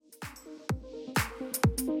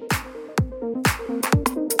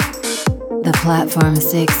Platform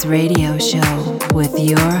 6 radio show with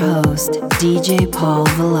your host, DJ Paul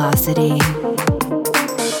Velocity.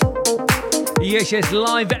 Yes,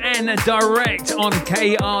 live and direct on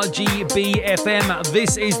KRGB FM.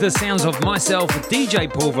 This is the sounds of myself, DJ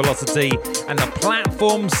Paul Velocity, and the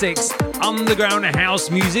Platform 6 Underground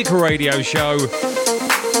House Music Radio Show.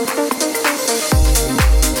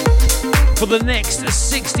 For the next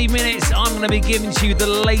 60 minutes, I'm going to be giving to you the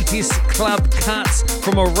latest club cuts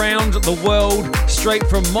from around the world, straight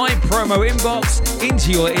from my promo inbox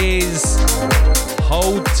into your ears.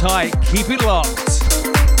 Hold tight, keep it locked.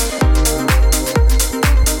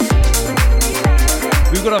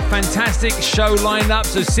 We've got a fantastic show lined up,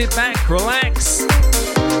 so sit back, relax.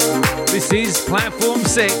 This is Platform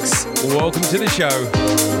 6. Welcome to the show.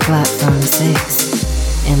 Platform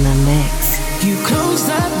 6 in the mix. You close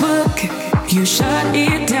that book, you shut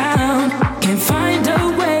it down. Can't find a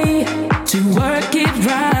way to work it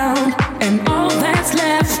round. And all that's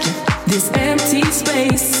left, this empty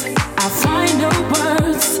space. I find no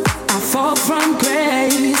words, I fall from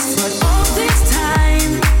grace. But all this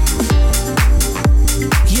time,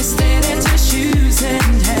 you stared at your shoes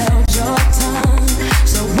and held your tongue.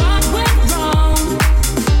 So what went wrong?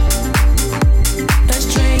 A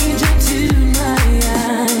stranger to my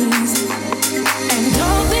eyes. And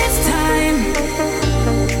all this time,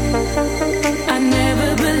 I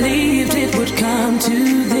never believed it would come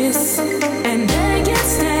to this. And there you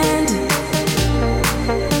stand,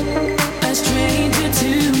 a stranger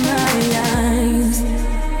to my eyes.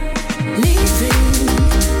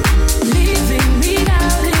 Leaving me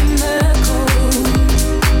out in the cold.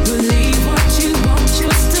 Believe what you want,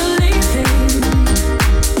 you're still leaving.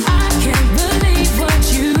 I can't believe what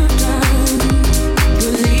you've done.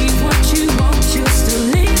 Believe what you want, you're still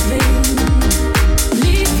leaving.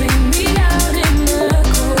 Leaving me out in the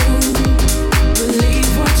cold.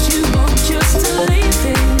 Believe what you want, you're still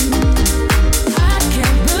leaving. I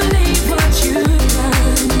can't believe what you've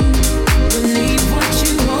done. Believe what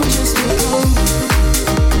you want, you're still gone.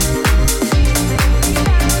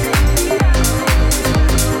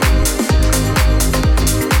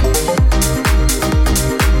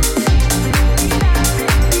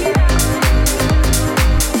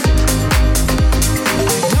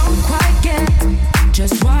 I don't quite get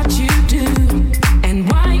just what you do and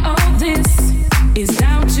why all this is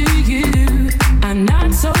down to you. I'm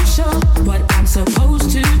not so sure what I'm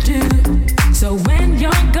supposed to do. So when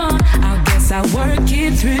you're gone, I guess I'll work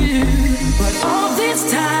it through. But all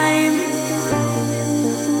this time,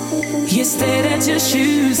 you stared at your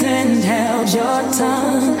shoes and held your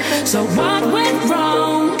tongue. So what went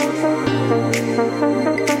wrong?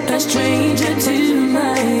 A stranger to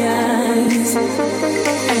my eyes.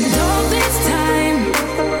 And all this time,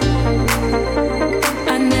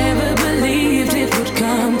 I never believed it would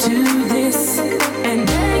come to this. And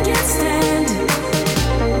there you stand,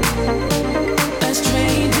 a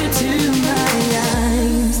stranger to my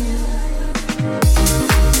eyes.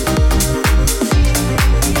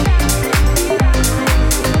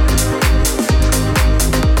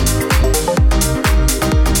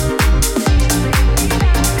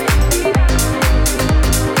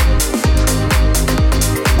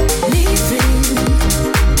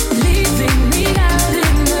 Leaving me out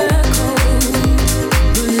in the cold.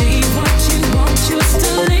 Believe what you want, you're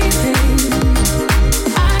still leaving.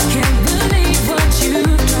 I can't believe what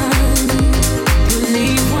you've done.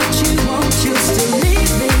 Believe what you want, you're still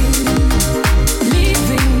leaving.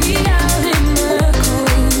 Leaving me out in the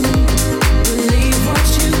cold. Believe what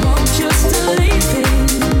you want, you're still leaving.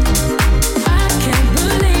 I can't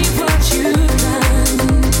believe what you've done.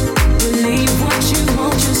 Believe what you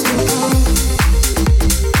want, you're still gone.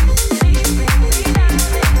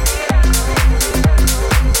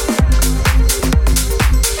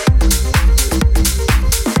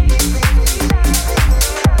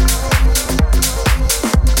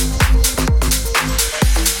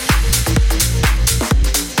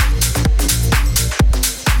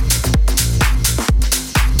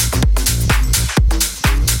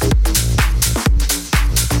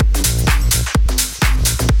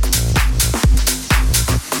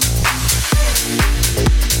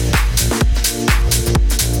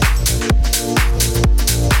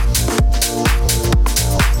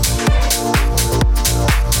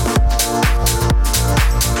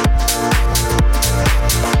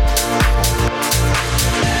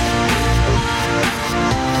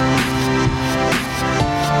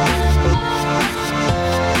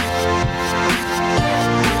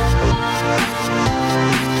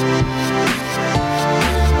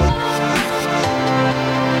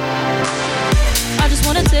 I just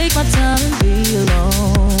wanna take my time and be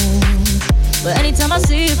alone. But anytime I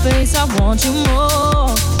see your face, I want you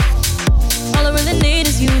more. All I really need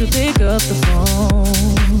is you to pick up the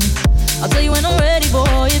phone. I'll tell you when I'm ready,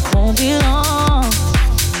 boy, it won't be long.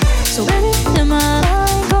 So baby, in my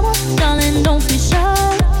line, come on, darling, don't be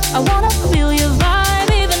shy. I wanna feel your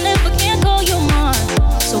vibe, even if I can't call you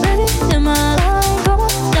mine. So baby, in my line, come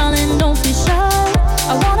on, darling, don't be shy.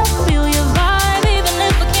 I wanna feel your vibe, even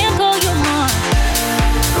if I can't call you mine.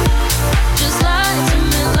 Just lie to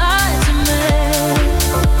me, lie to me.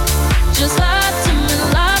 Just lie to me,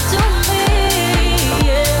 lie to me.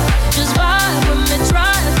 Yeah, just vibe with me,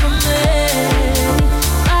 try it for me.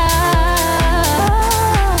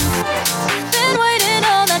 I've been waiting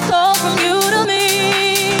on that call from you to me.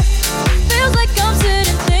 Feels like I'm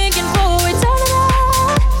sitting thinking for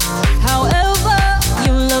eternity. However,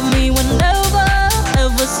 you love me whenever,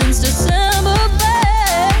 ever since December,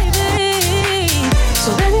 baby. So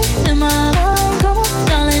baby, in my mind, come on,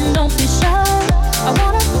 darling, don't be shy. I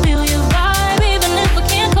wanna feel your vibe, even if I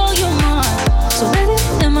can't call you mine. So baby,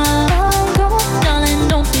 in my mind, come on, darling,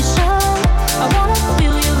 don't be shy. I wanna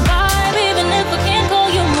feel your vibe, even if I can't call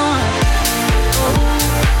you mine. Oh,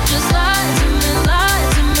 just lie to me, lie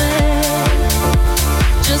to me.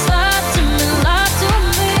 Just lie to me, lie to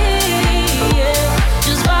me. Yeah,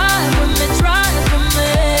 just vibe with me, try it for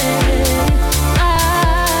me.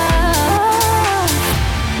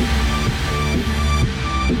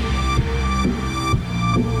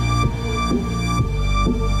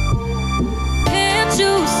 Can't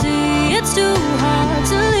you see it's too hard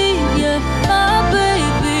to leave you, my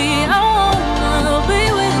baby? I wanna be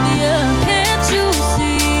with you. Can't you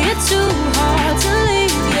see it's too hard to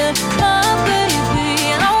leave you, my baby?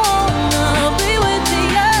 I wanna be with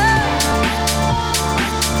you.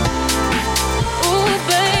 Ooh,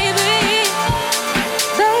 baby,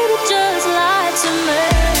 baby, just lie to me.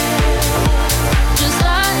 Just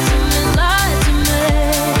lie to me, lie to me.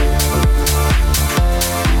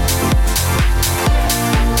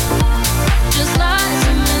 Just lie to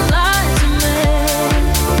me, lie to me.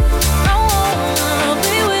 I wanna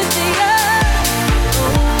be with you.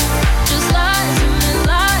 Oh, just lie to me,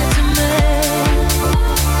 lie to me.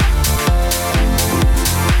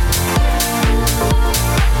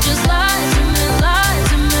 Just lie to me, lie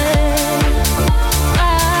to me.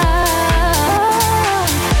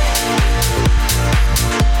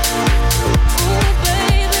 Ooh,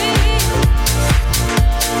 baby.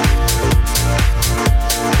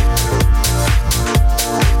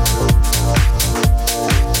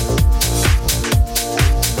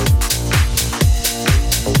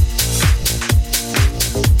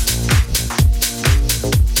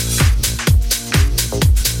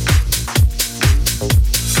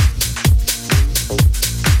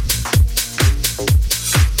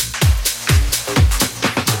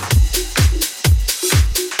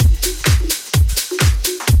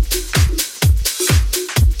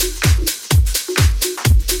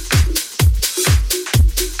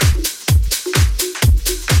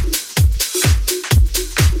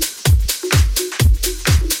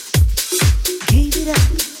 Give it up,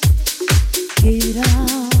 give it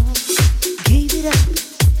up, give it up,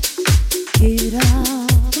 give it up.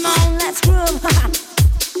 Come on, let's groove.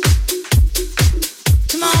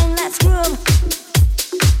 Come on, let's groove.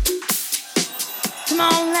 Come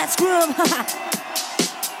on, let's groove.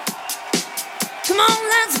 Come on,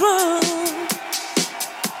 let's groove.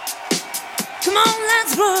 Come on,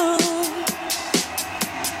 let's groove.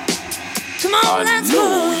 Come on, let's groove. I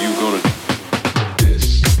know you gonna do this.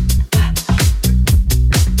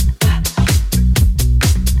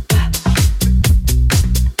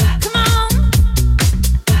 Come on.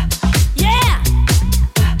 Yeah.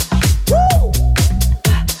 Woo.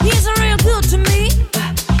 He's real good to me.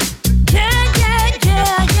 Yeah, yeah,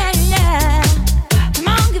 yeah, yeah, yeah. Come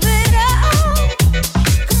on, give it up.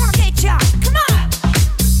 Come on, get ya. Come on.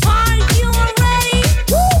 Are you ready?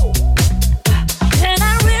 Woo. And I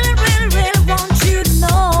really, really, really want you to know.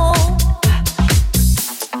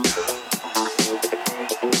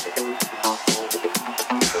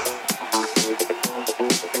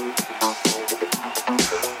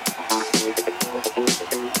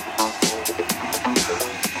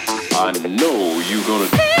 I know you gonna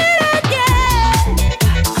do Feel it, yeah.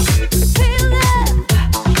 Feel it.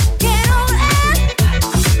 Get on it.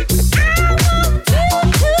 I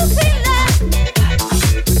want you to feel it.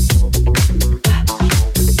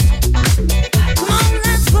 Come on,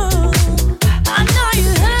 let's go. I know you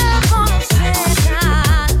have for a second.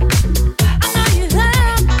 I know you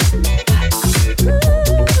have.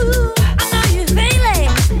 Ooh, I know you feel it.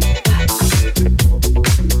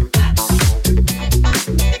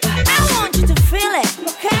 I want you to feel it,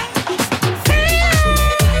 okay?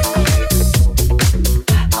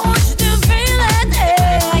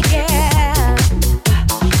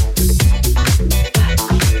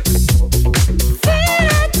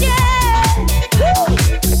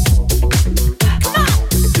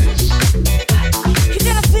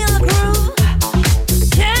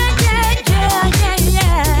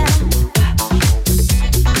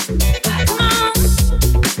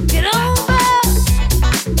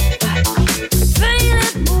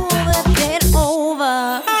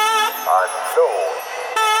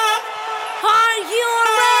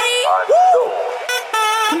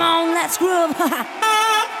 let's groove.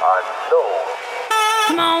 I know.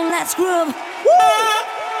 Come on, let's groove. Woo!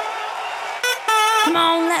 Come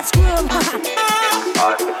on, let's groove.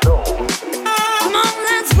 I know. Come on,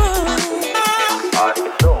 let's groove. I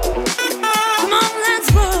know. Come on,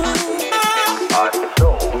 let's groove. I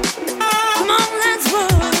know. Come on, let's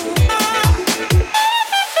groove.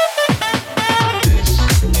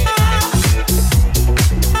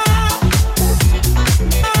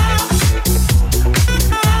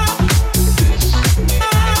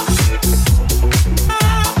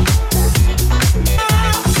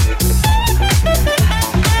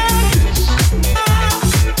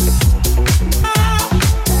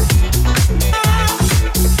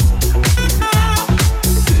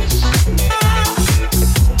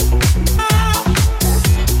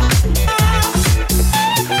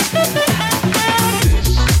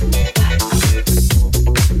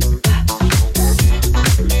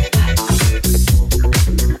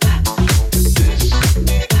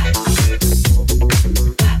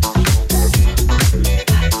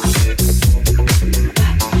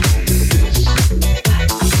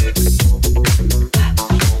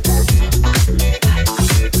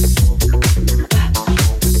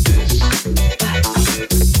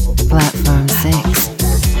 Platform 6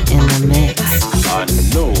 in the mix. I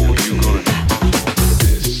know you're gonna do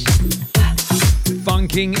this.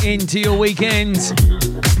 Funking into your weekend.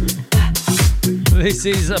 This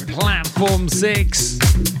is a Platform 6.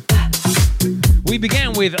 We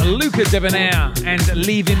began with Luca, Debonaire and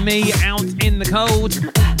Leavin Me Out in the Cold.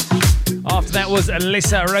 After that was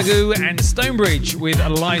Alyssa, Raghu and Stonebridge with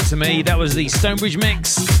Lie to Me. That was the Stonebridge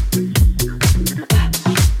mix.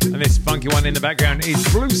 And this funky one in the background is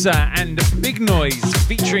Blusa and BigNoise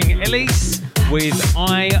featuring Ellys with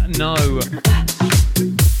I Know.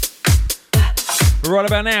 Right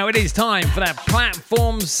about now, it is time for that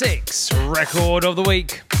Platform 6 Record of the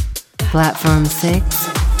Week. Platform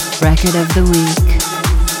 6 Record of the Week.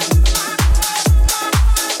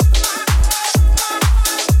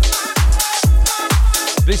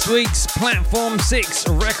 This week's Platform 6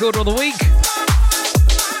 Record of the Week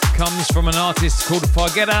comes from an artist called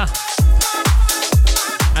Fargetta.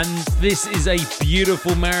 And this is a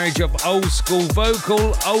beautiful marriage of old school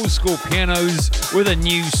vocal, old school pianos with a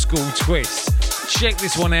new school twist. Check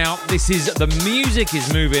this one out. This is The Music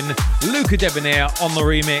Is Moving, Luca Debonaire on the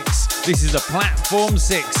remix. This is the Platform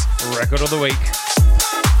 6 Record of the Week.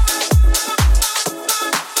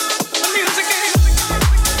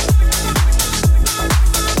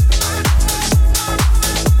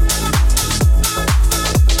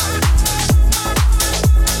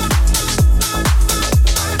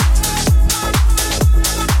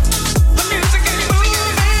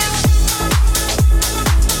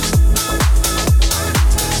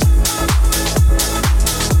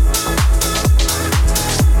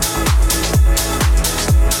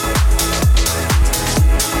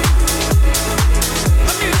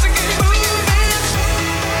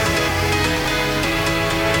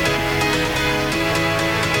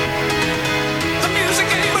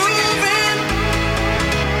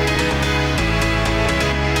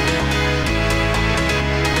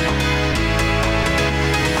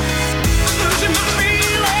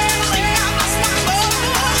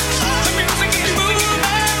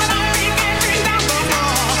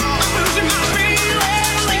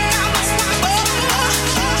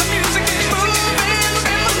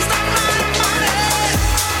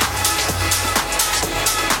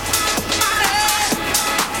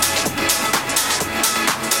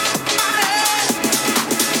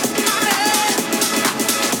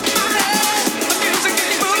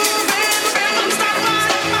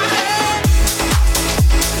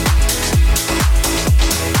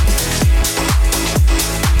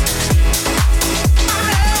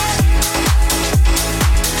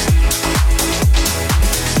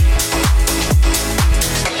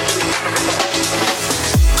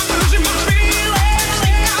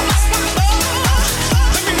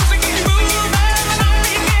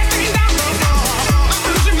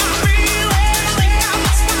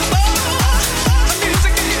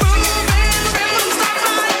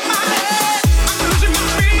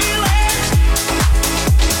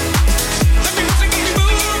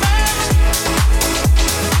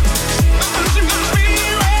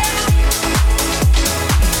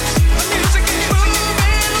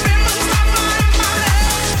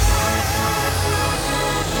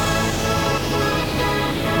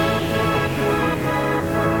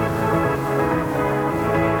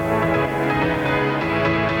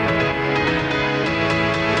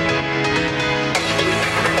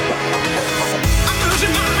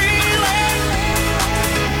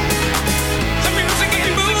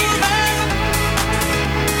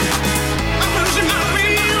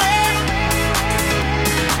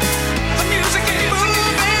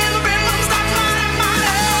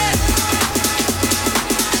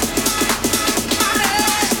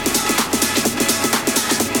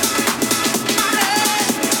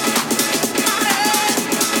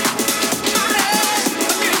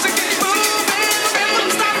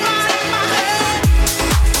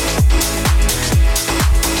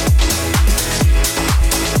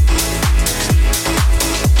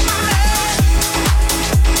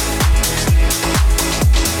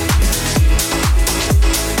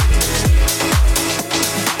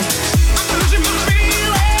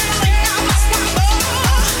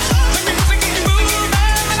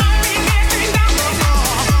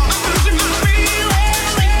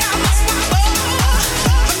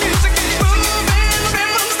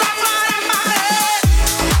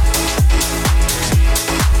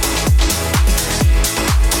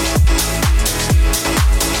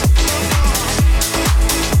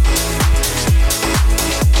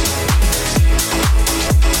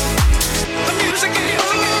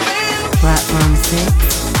 Platform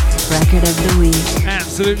 6, Record of the Week.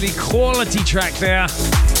 Absolutely quality track there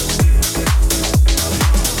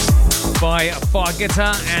by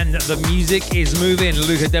Fargetta, and the music is moving.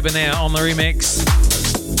 Luca Debonaire on the remix.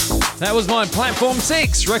 That was my Platform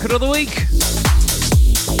 6 Record of the Week.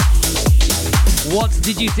 What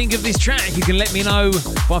did you think of this track? You can let me know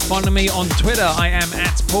by finding me on Twitter. I am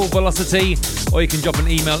at Paul Velocity, or you can drop an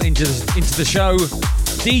email into the show,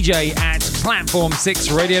 DJ at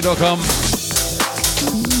platform6radio.com.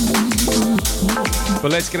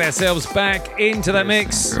 But let's get ourselves back into that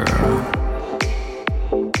mix.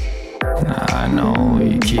 I know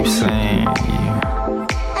you keep saying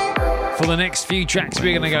For the next few tracks,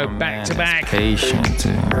 we're going to go back to back. Patient.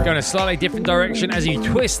 Go in a slightly different direction as you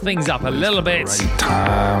twist things up a little bit. Right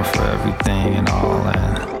time for everything and all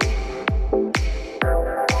that.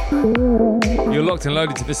 You're locked and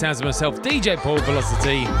loaded to the sounds of myself, DJ Paul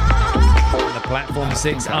Velocity, on the Platform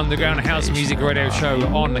 6 Underground House Music Radio Show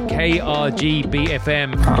on KRGB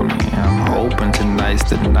FM. I mean, I'm hoping tonight's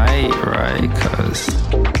the night, right? Cause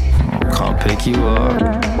I'll come pick you up.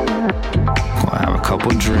 Gonna have a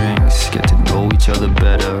couple drinks, get to know each other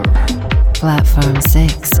better. Platform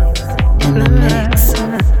 6 in the mix.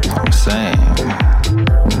 I'm saying,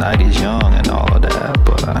 the night is young and all of that,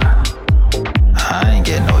 but I ain't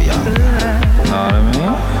getting no younger. Know what I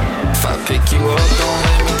mean? If I pick you up, don't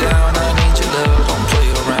let me down. I need your love, don't play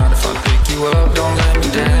around. If I pick you up, don't let me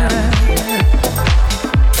down.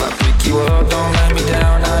 If I pick you up, don't let me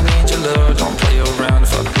down. I need your love, don't play around.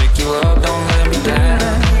 If I pick you up, don't let me down.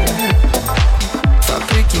 If I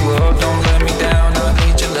pick you up, don't let me down. I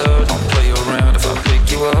need your love, don't play around. If I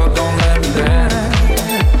pick you up, don't let me down.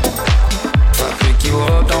 If I pick you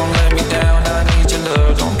up, don't let me down. I need your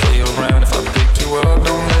love, don't play around. If I pick you up,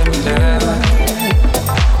 don't let me down.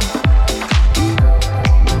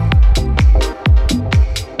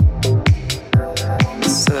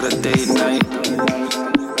 Set a date night.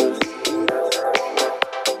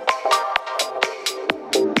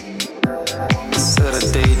 Set a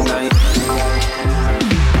date night. Don't let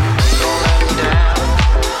me down.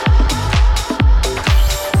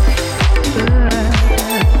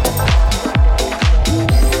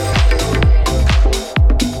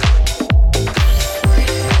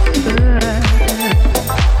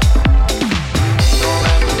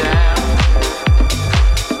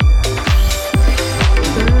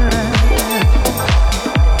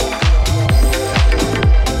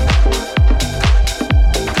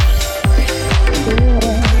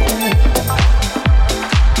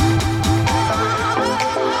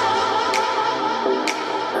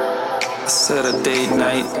 Set a date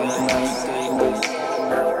night.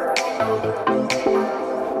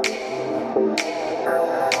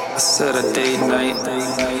 Set a date night.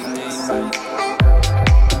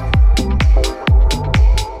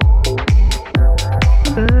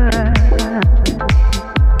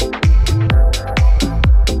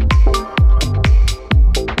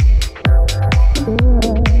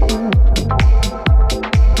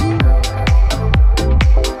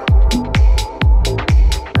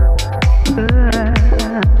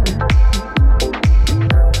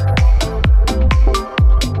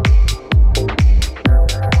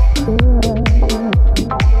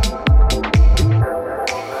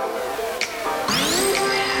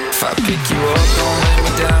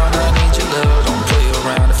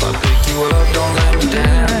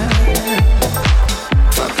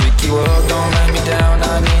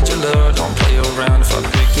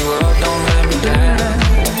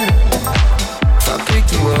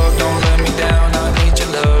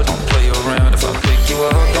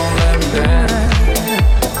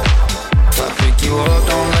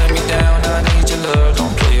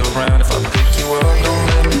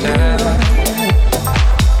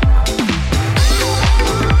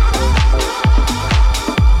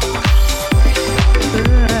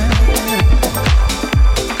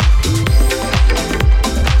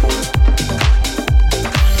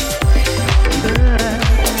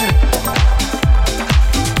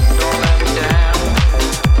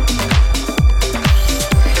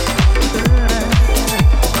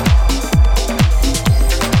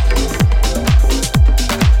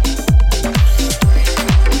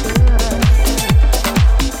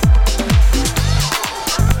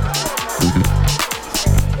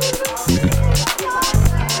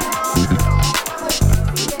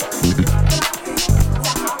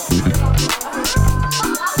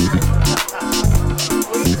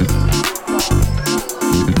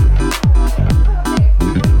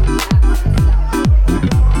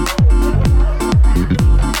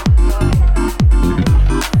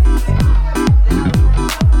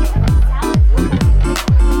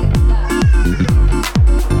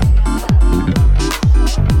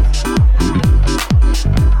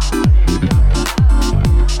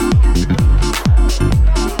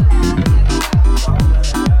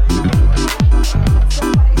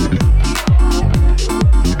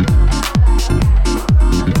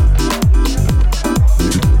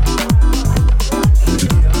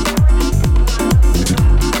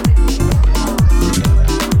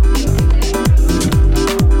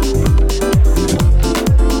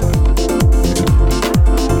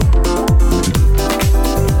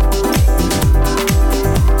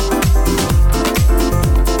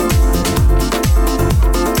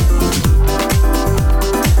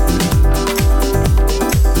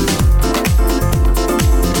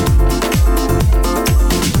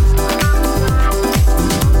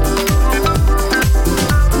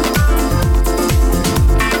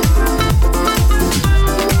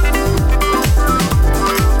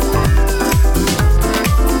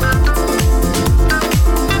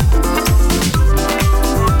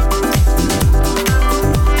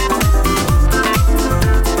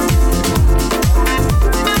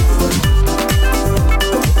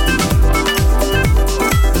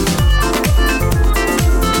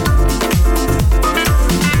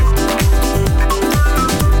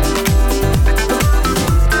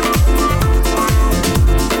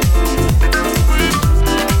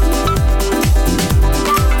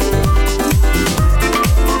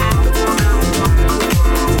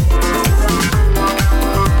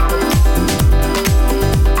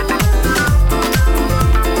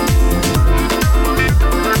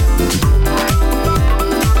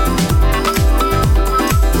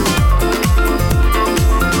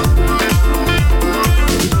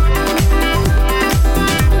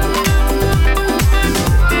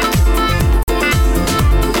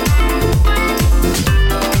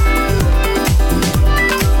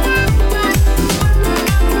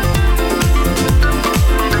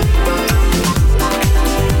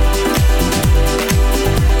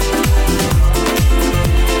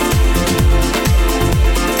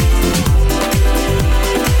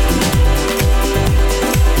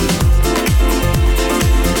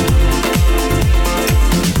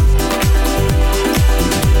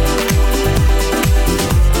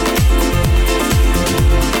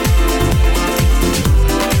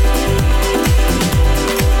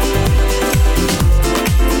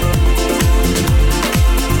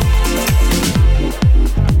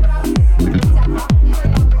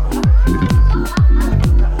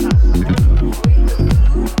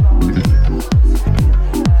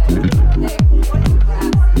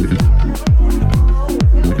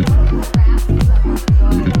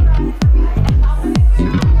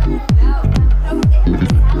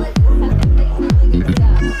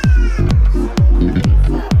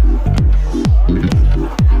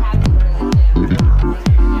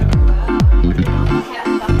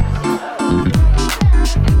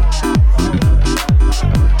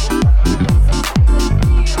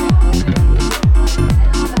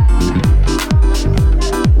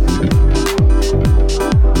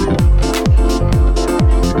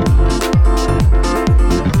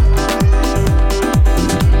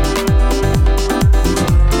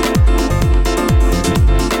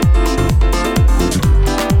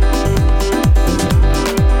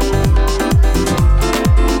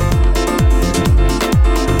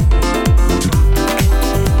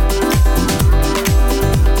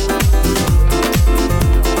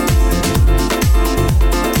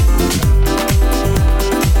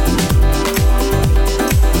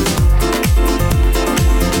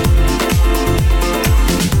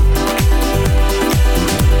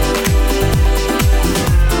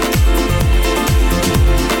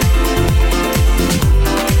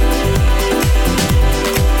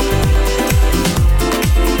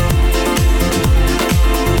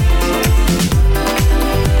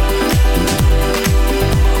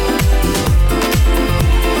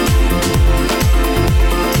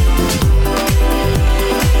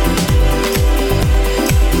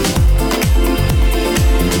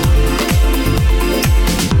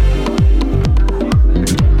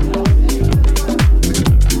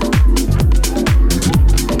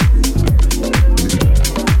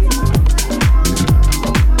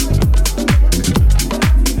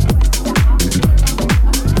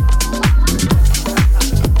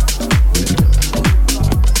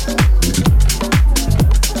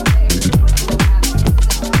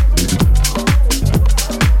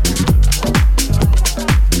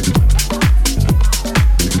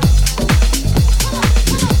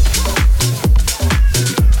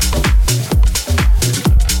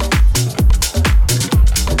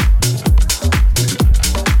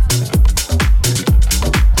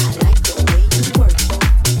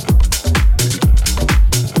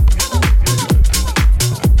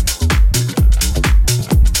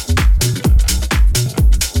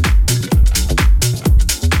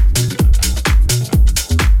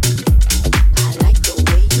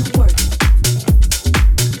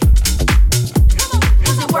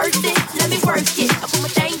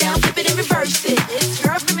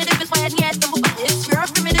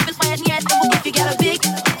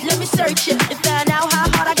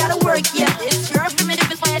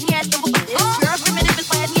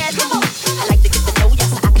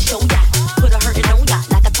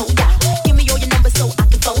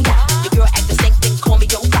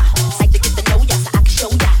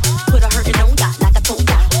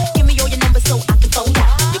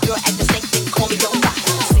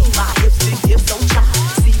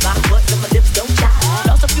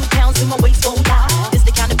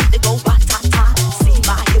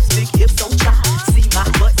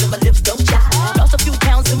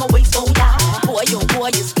 boy,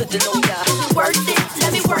 it's good to know ya. Is it worth it? Let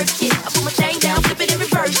me work it. I put my thing down, flip it and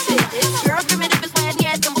reverse it. It's your primitive is when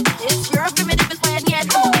yeah, it's your primitive is when yeah.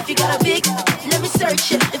 If you got a big, let me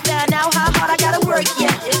search it. To find out how hard I gotta work, yeah.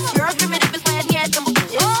 It's your primitive is when yeah, it's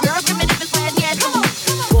your primitive is when yeah.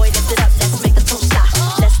 Boy, lift it up, let's make a toast stop.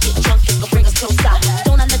 Let's get drunk, it will bring us closer.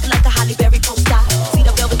 Don't I look like a Holly Berry poster? See the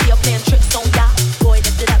velvet here playing tricks on ya. Boy,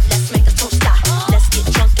 lift it up, let's make a toast stop. Let's get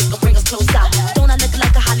drunk, it will bring us closer. Don't I look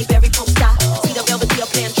like a Holly Berry poster? See the velvet here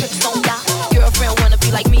playing tricks on ya. Girlfriend wanna be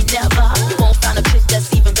like me, never. You won't find a chick that's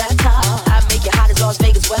even better. I make it hot as Las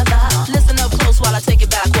Vegas weather. Listen up close while I take it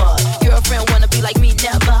backward. Girlfriend wanna be like me,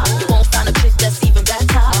 never. You won't find a chick that's even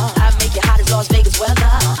better. I make it hot as Las Vegas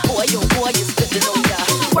weather. Boy, oh boy, it's good to know ya.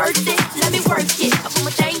 Is it worth it? Let me work it. I put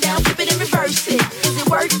my thing down, flip it and reverse it. Is it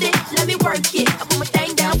worth it? Let me work it. I put my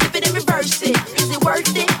thing down, flip it and reverse it. Is it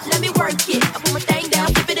worth it? Let me work it. I put my thing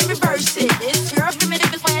down, flip it and reverse it. It's your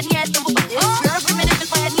primitive is when yeah, it's your primitive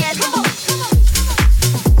is when yeah.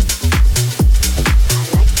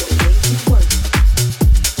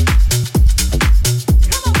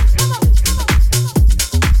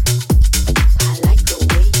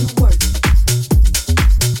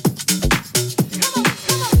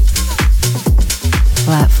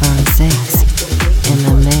 Platform 6 in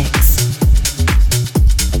the mix.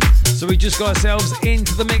 So we just got ourselves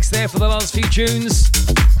into the mix there for the last few tunes.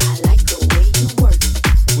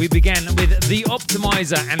 We began with The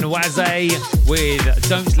Optimizer and Wazzzay with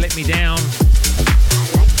Don't Let Me Down.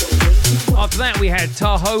 After that we had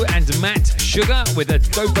Taho and Matt Sugar with a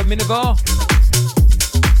Dopaminovor.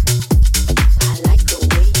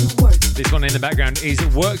 This one in the background is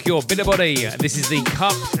Work Your Bidibody. This is the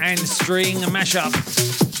cup and string mashup.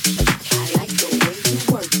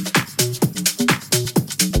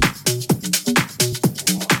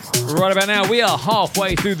 Right about now, we are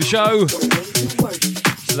halfway through the show.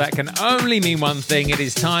 So that can only mean one thing. It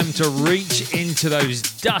is time to reach into those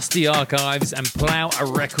dusty archives and plough a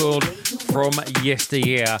record from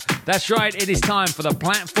yesteryear. That's right, it is time for the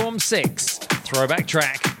Platform 6 throwback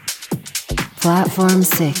track. Platform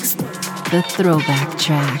 6, the throwback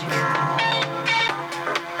track.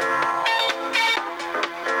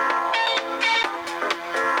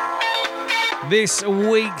 This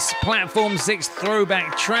week's Platform 6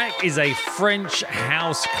 throwback track is a French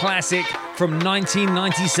house classic from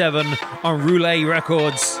 1997 on Roulette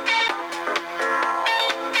Records.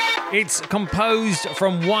 It's composed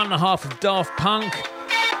from one half of Daft Punk,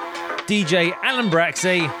 DJ Alan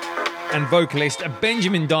Braxey, and vocalist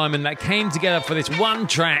Benjamin Diamond that came together for this one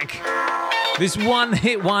track. This one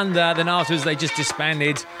hit wonder, then afterwards they just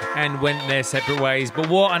disbanded and went their separate ways. But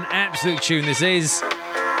what an absolute tune this is.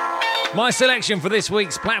 My selection for this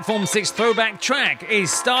week's Platform 6 throwback track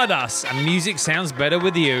is Stardust, and music sounds better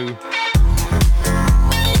with you.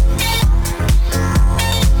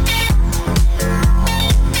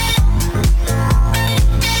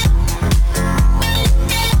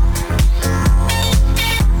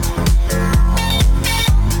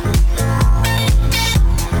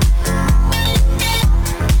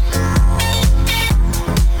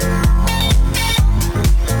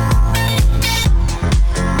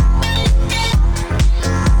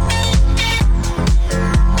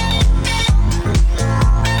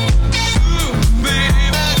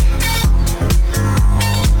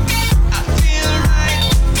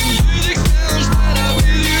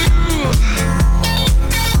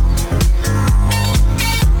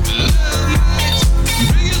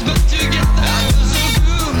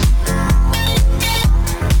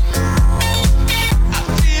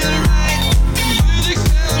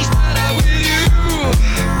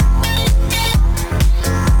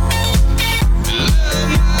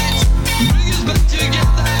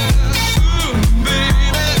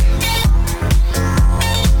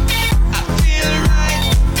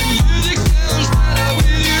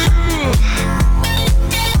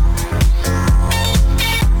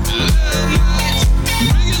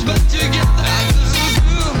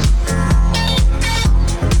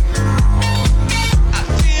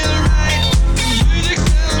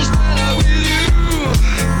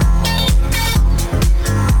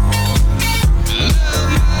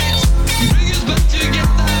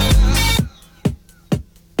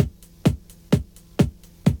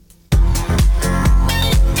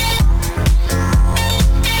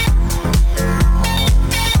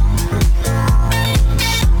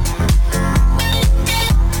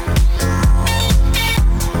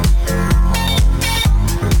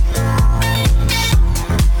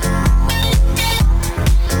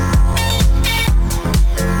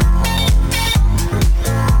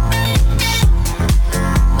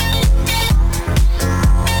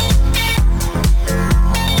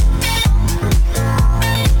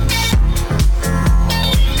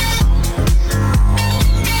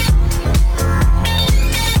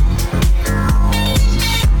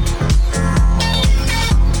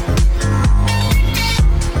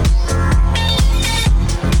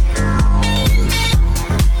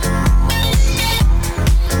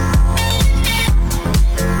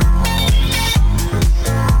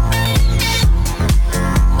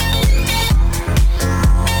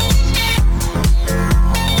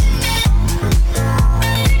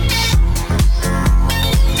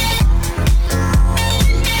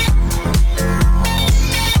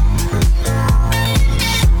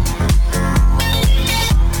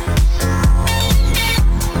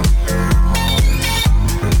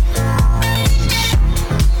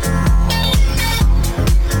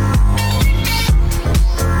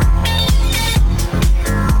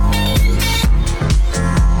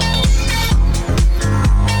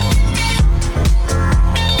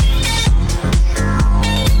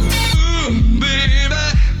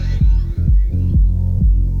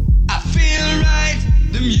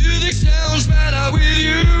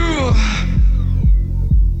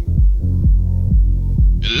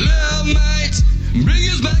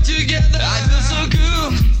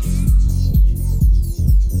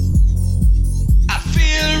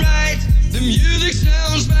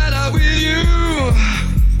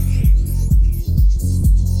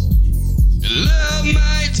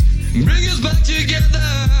 bring us back together.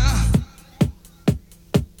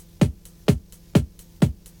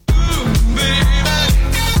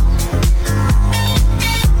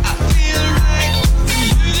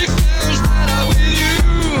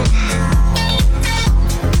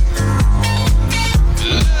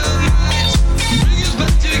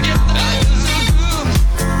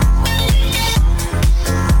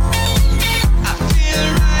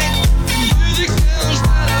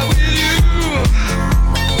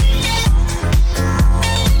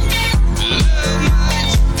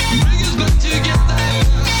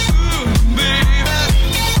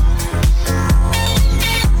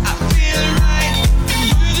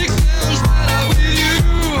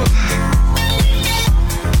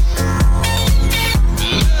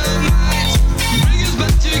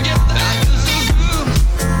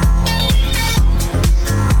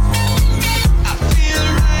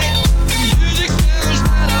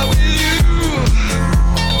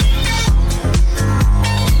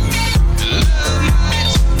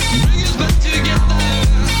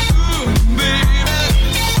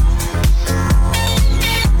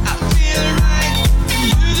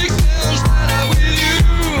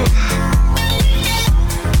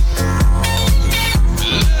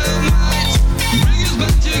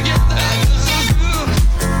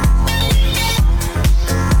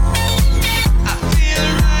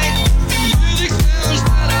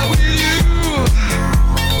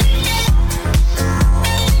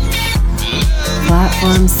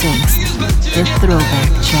 Platform 6, the throwback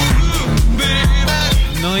track.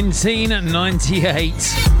 1998.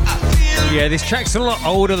 Yeah, this track's a lot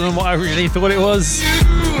older than what I originally thought it was.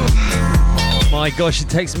 My gosh, it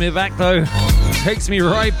takes me back though. It takes me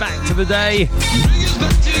right back to the day.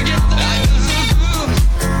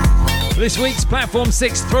 This week's Platform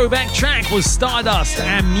 6 throwback track was Stardust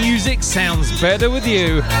and Music Sounds Better With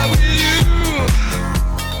You.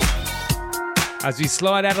 As we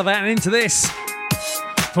slide out of that and into this,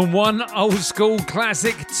 from one old school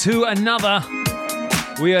classic to another,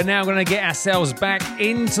 we are now going to get ourselves back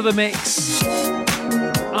into the mix,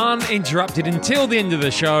 uninterrupted until the end of the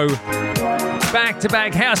show.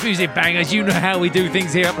 Back-to-back house music bangers. You know how we do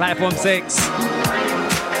things here at Platform 6.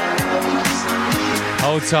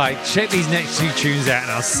 Hold tight, check these next two tunes out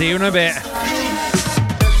and I'll see you in a bit.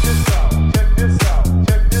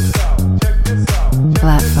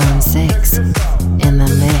 Platform 6, in the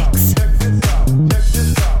mix.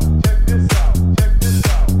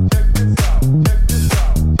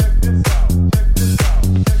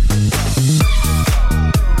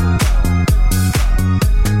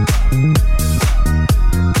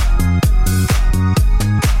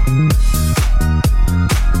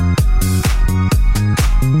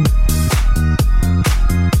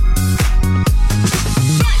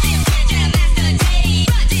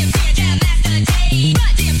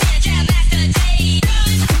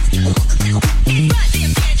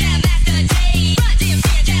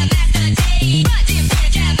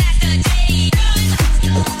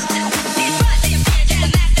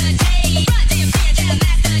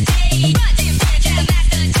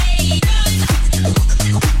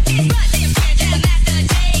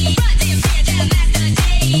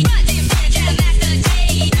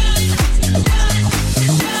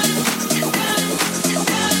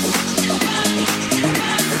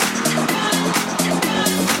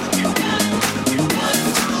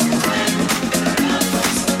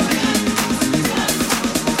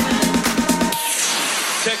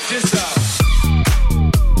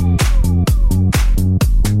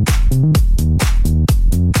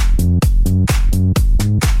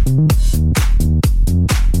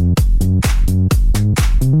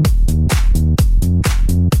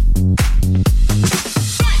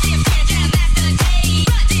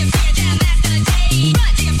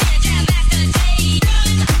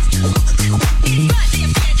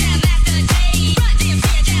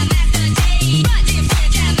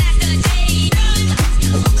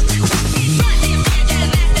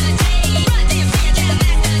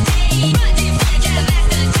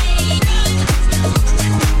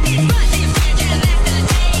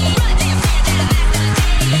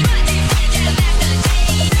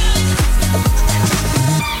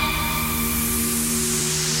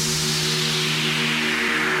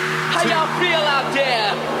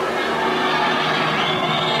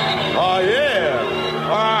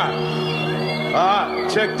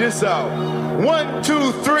 Check this out. 1,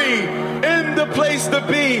 2, 3, in the place to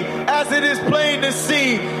be, as it is plain to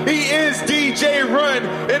see. He is DJ Run,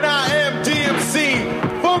 and I am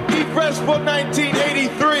DMC. Funky Fresh for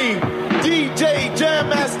 1983. DJ Jam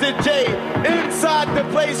Master J, inside the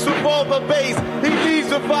place with all the bass. He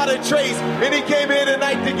leaves without a trace, and he came here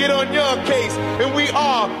tonight to get on your case. And we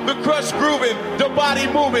are the crush grooving, the body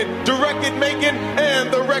moving, the record making,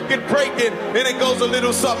 and the record breaking. And it goes a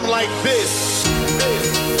little something like this.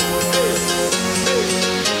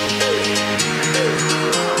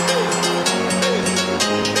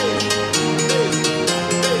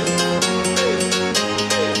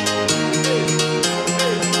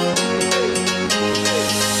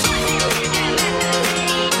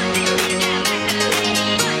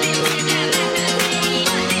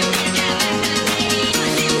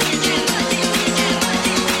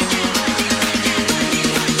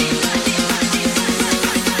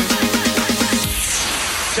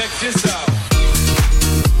 This out.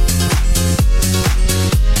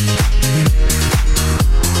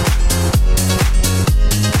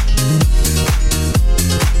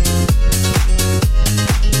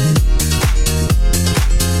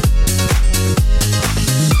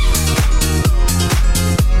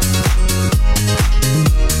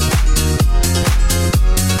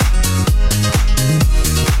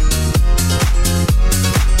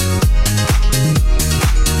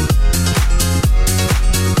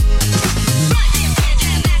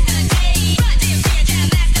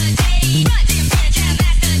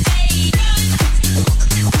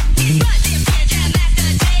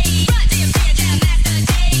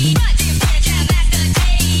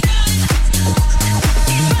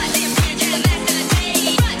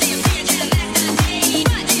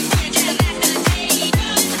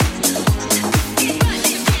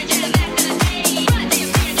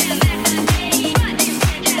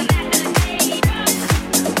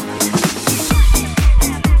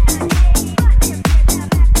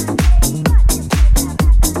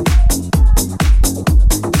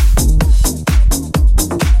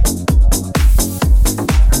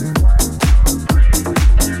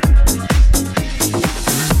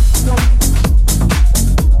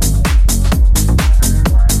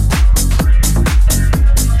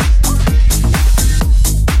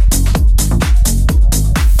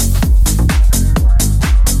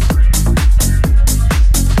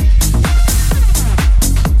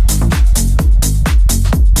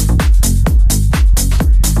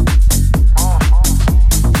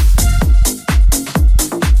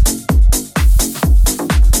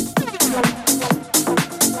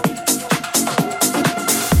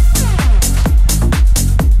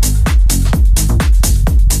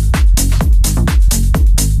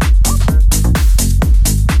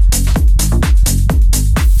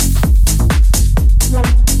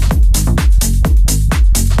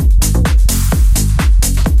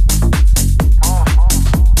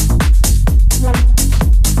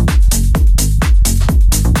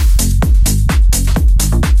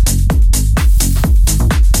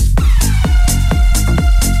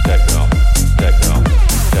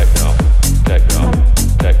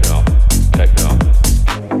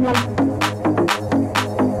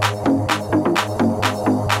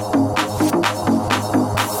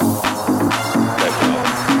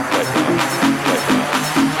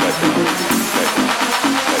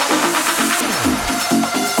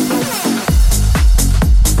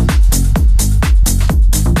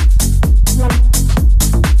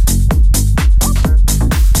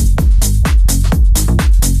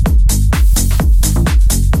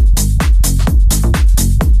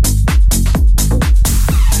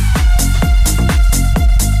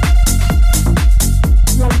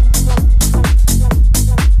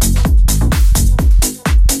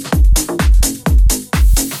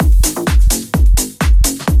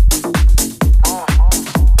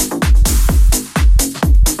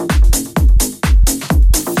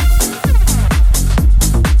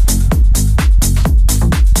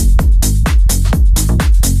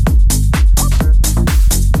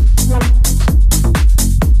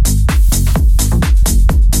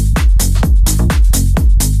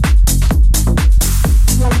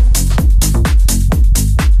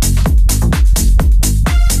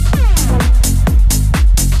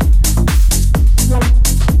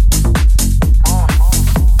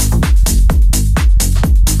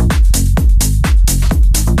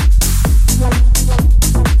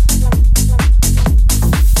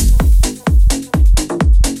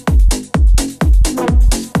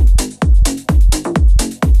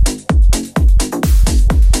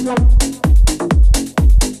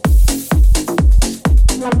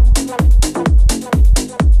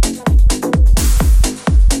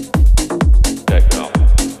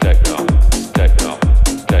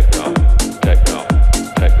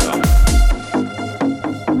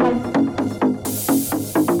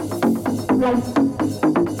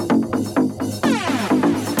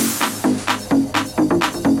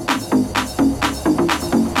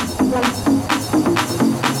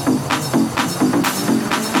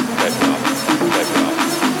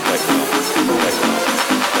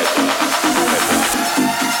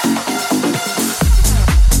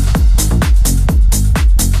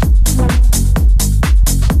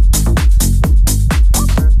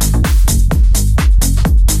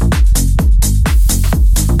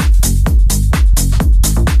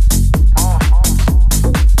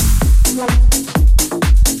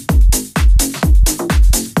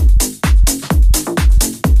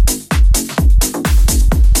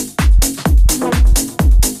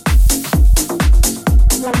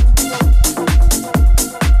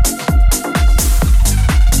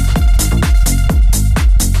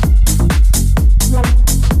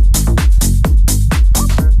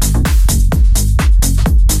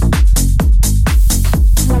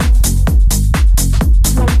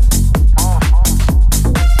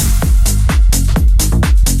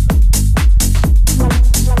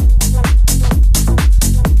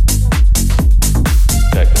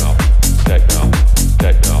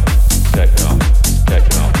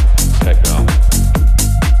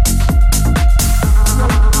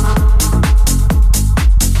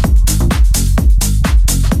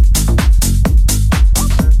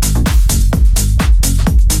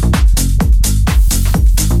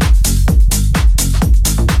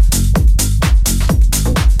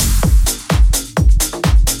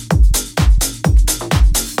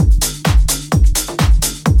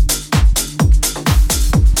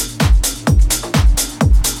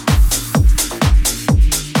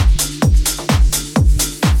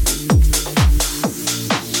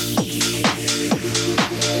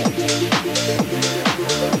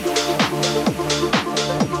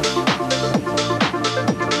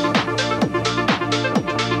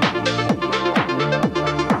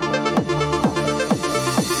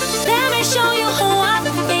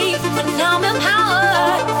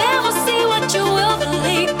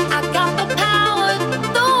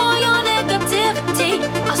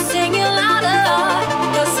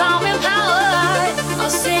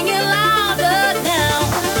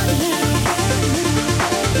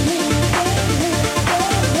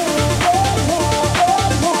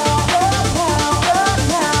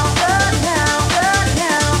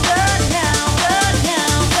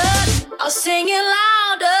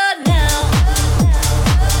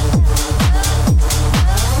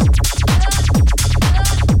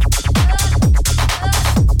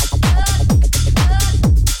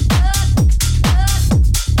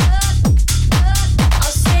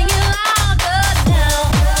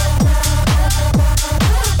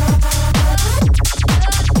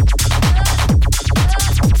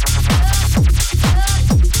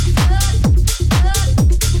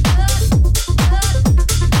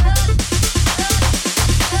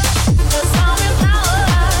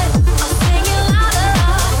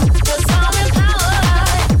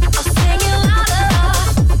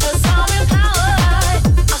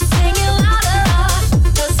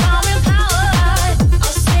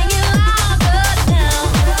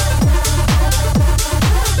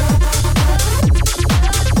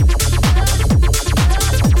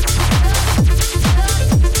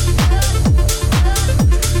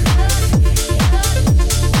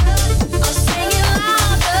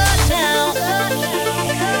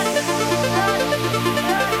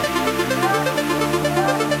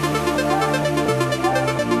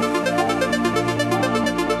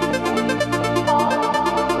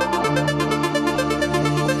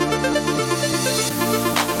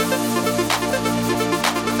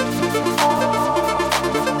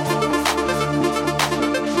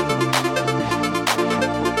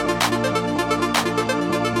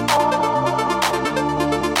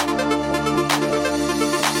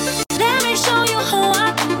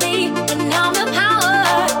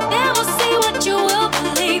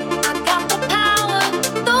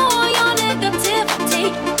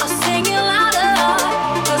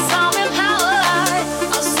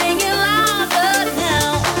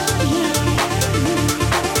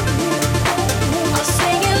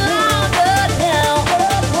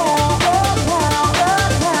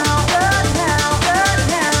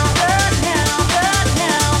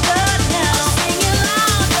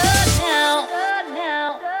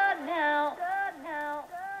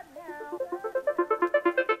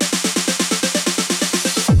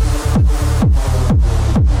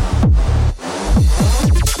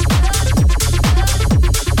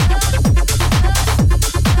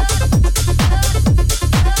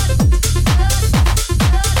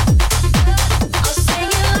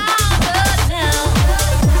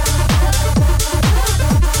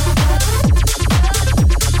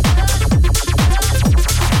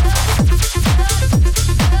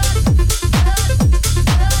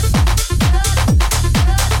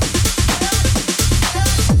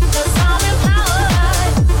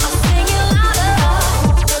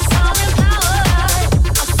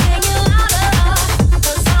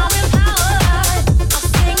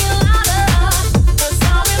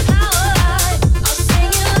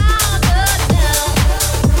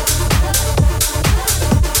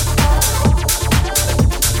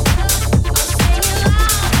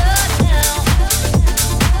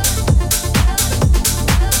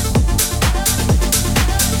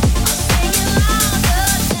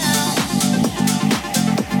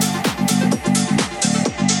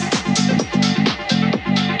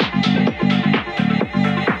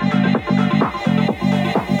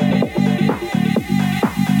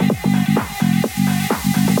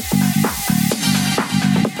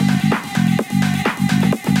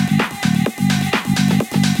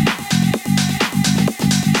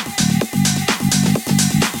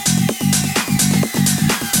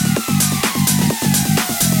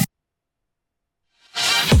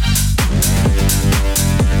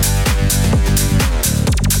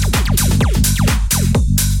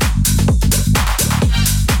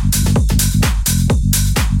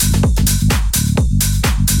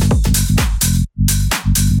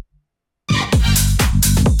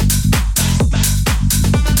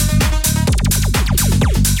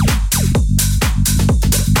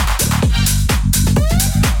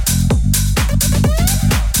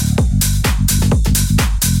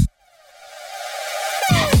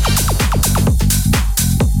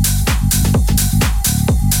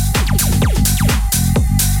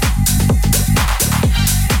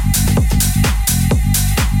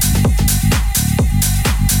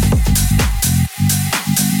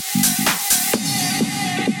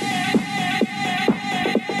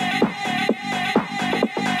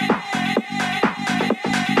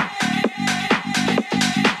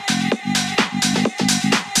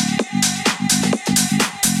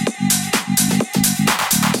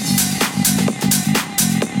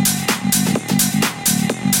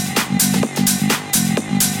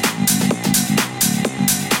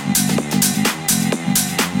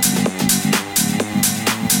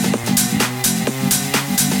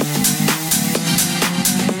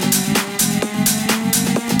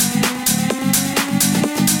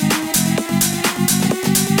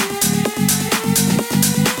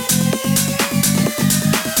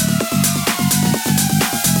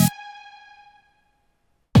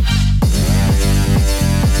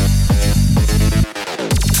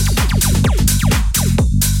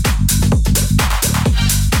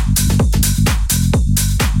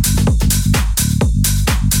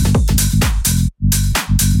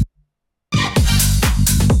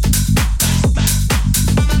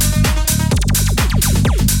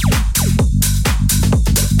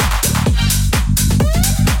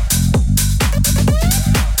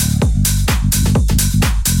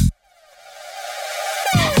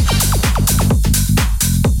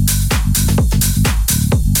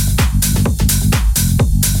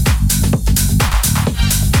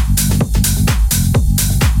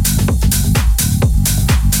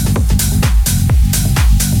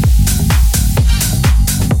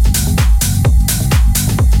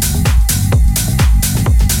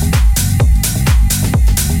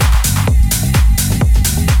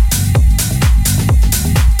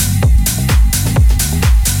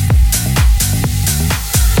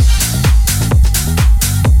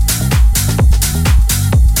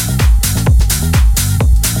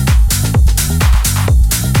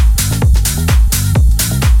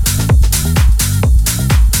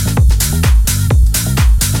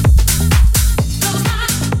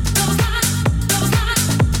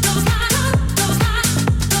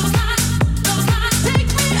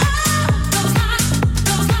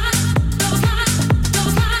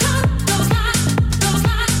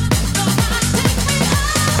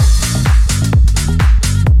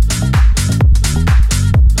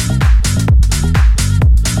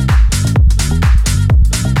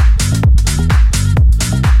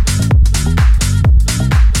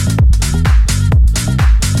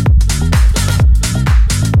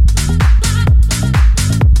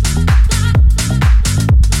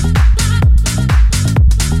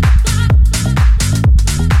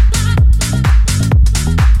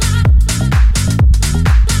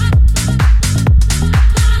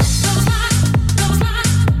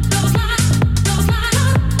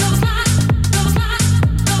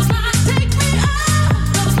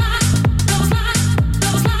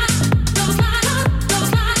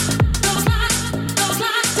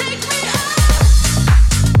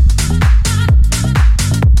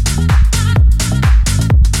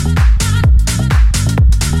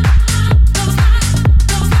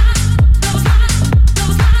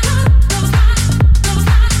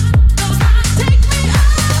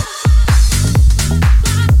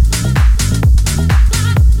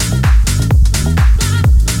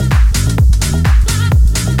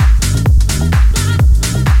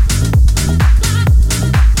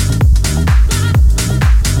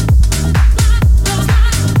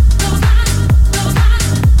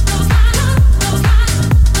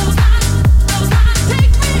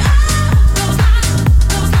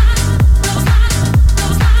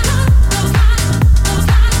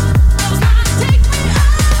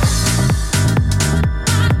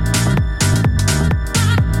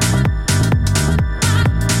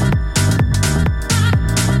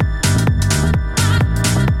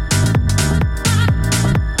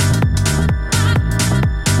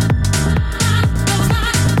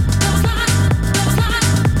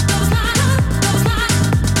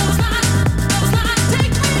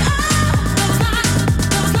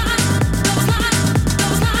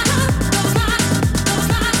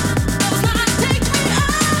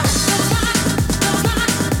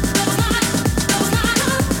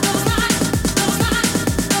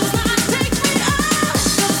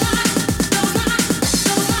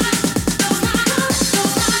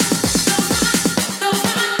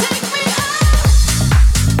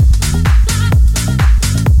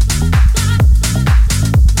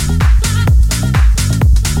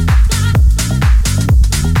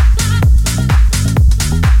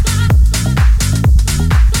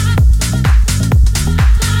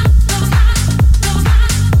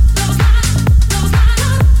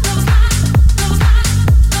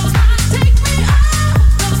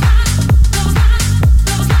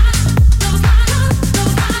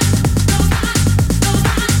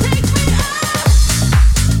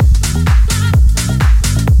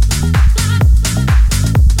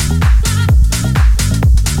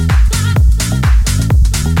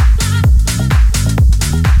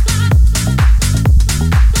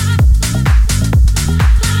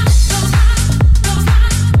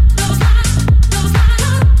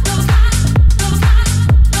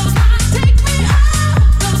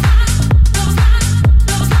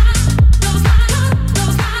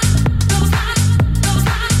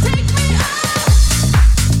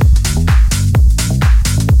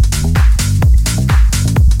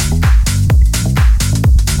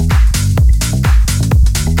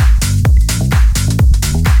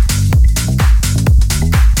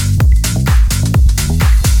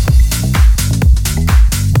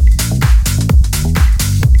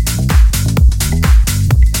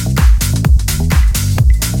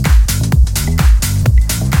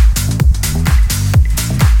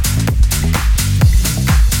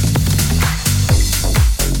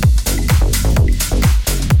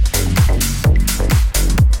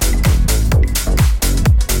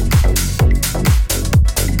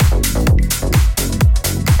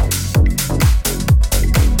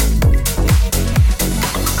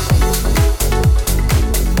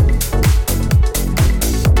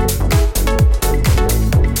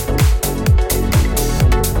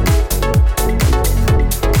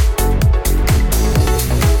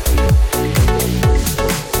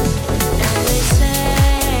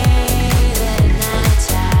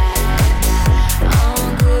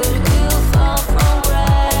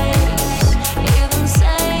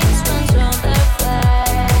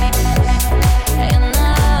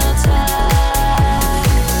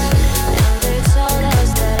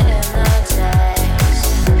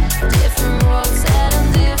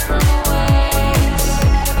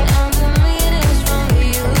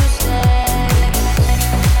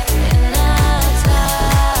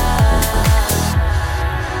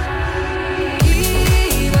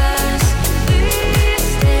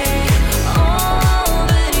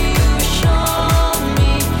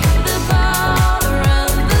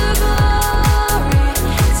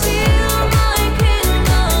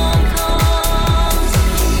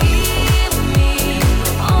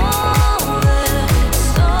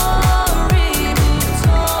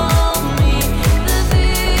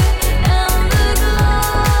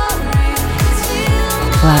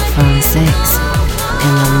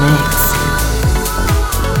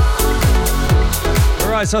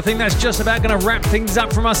 guys, so I think that's just about going to wrap things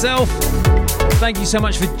up for myself. Thank you so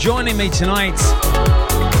much for joining me tonight.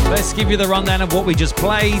 Let's give you the rundown of what we just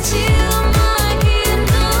played.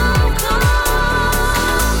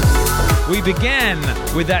 We began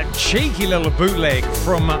with that cheeky little bootleg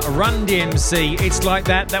from Run DMC. It's Like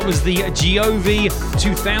That. That was the Giovi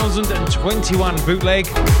 2021 bootleg.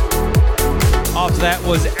 After that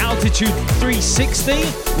was Altitude 360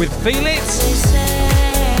 with Feel It.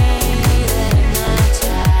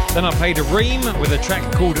 Then I played a Reem with a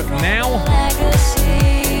track called Now.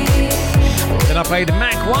 Then I played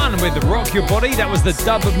Makone with Rock Your Body. That was the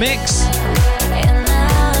dub mix.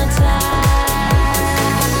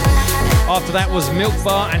 After that was Milk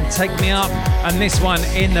Bar and Take Me Up, and this one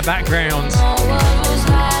in the background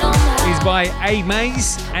is by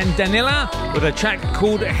A-Mase and Daniila with a track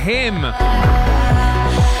called Him.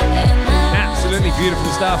 Absolutely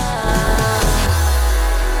beautiful stuff.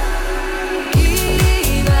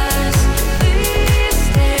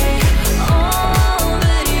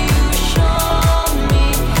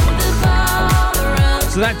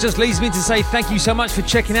 So that just leaves me to say thank you so much for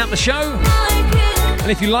checking out the show.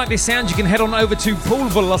 And if you like this sound, you can head on over to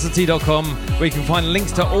paulvelocity.com, where you can find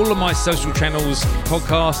links to all of my social channels,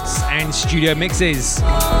 podcasts and studio mixes.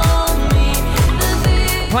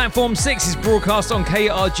 Platform 6 is broadcast on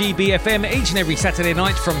KRGB FM each and every Saturday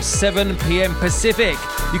night from 7 p.m. Pacific.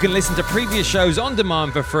 You can listen to previous shows on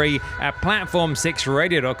demand for free at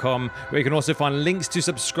platform6radio.com, where you can also find links to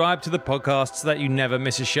subscribe to the podcast so that you never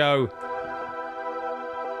miss a show.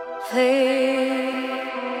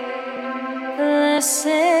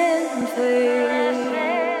 Listen, please.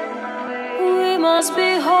 We must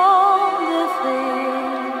behold the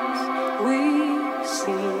things we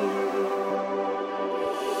see.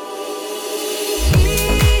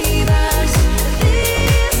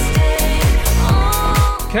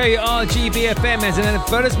 KRGB FM is an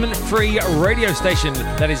advertisement-free radio station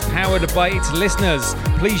that is powered by its listeners.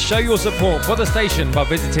 Please show your support for the station by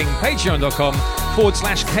visiting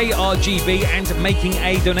patreon.com/KRGB and making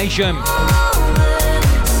a donation.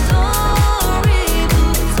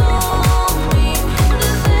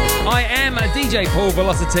 I am DJ Paul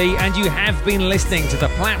Velocity, and you have been listening to the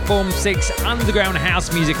Platform 6 Underground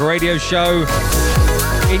House Music Radio Show.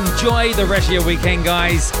 Enjoy the rest of your weekend,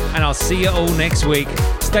 guys, and I'll see you all next week.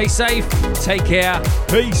 Stay safe, take care,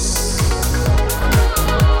 peace.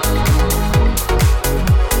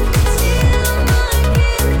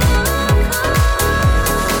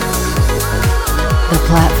 The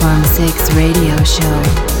Platform 6 Radio Show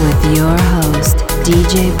with your host,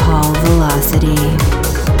 DJ Paul Velocity.